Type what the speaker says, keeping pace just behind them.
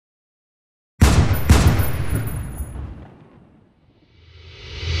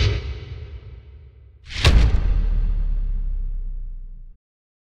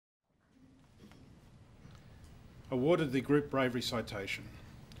awarded the Group Bravery Citation.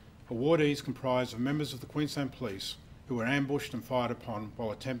 Awardees comprise of members of the Queensland Police who were ambushed and fired upon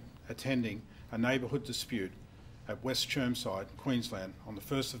while attending a neighbourhood dispute at West Chermside, Queensland on the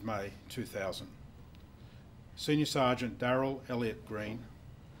 1st of May 2000. Senior Sergeant Daryl Elliott Green,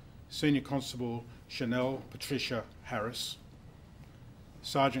 Senior Constable Sharnelle Patricia Harris,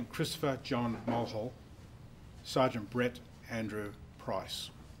 Sergeant Christopher John Mulhall, Sergeant Brett Andrew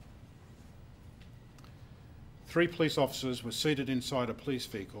Price. 3 police officers were seated inside a police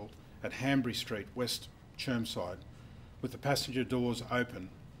vehicle at Hanbury Street, West Chermside, with the passenger doors open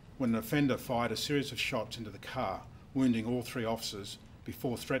when an offender fired a series of shots into the car, wounding all 3 officers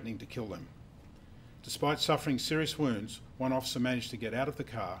before threatening to kill them. Despite suffering serious wounds, one officer managed to get out of the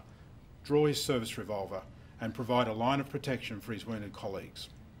car, draw his service revolver and provide a line of protection for his wounded colleagues.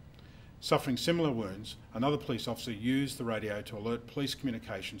 Suffering similar wounds, another police officer used the radio to alert police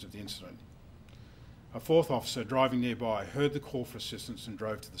communications of the incident. A 4th officer driving nearby heard the call for assistance and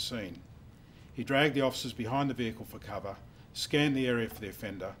drove to the scene. He dragged the officers behind the vehicle for cover, scanned the area for the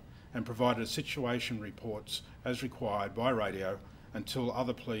offender and provided situation reports as required by radio until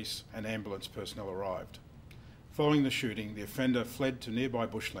other police and ambulance personnel arrived. Following the shooting, the offender fled to nearby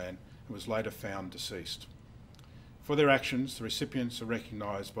bushland and was later found deceased. For their actions, the recipients are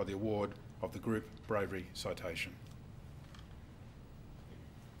recognised by the award of the Group Bravery Citation.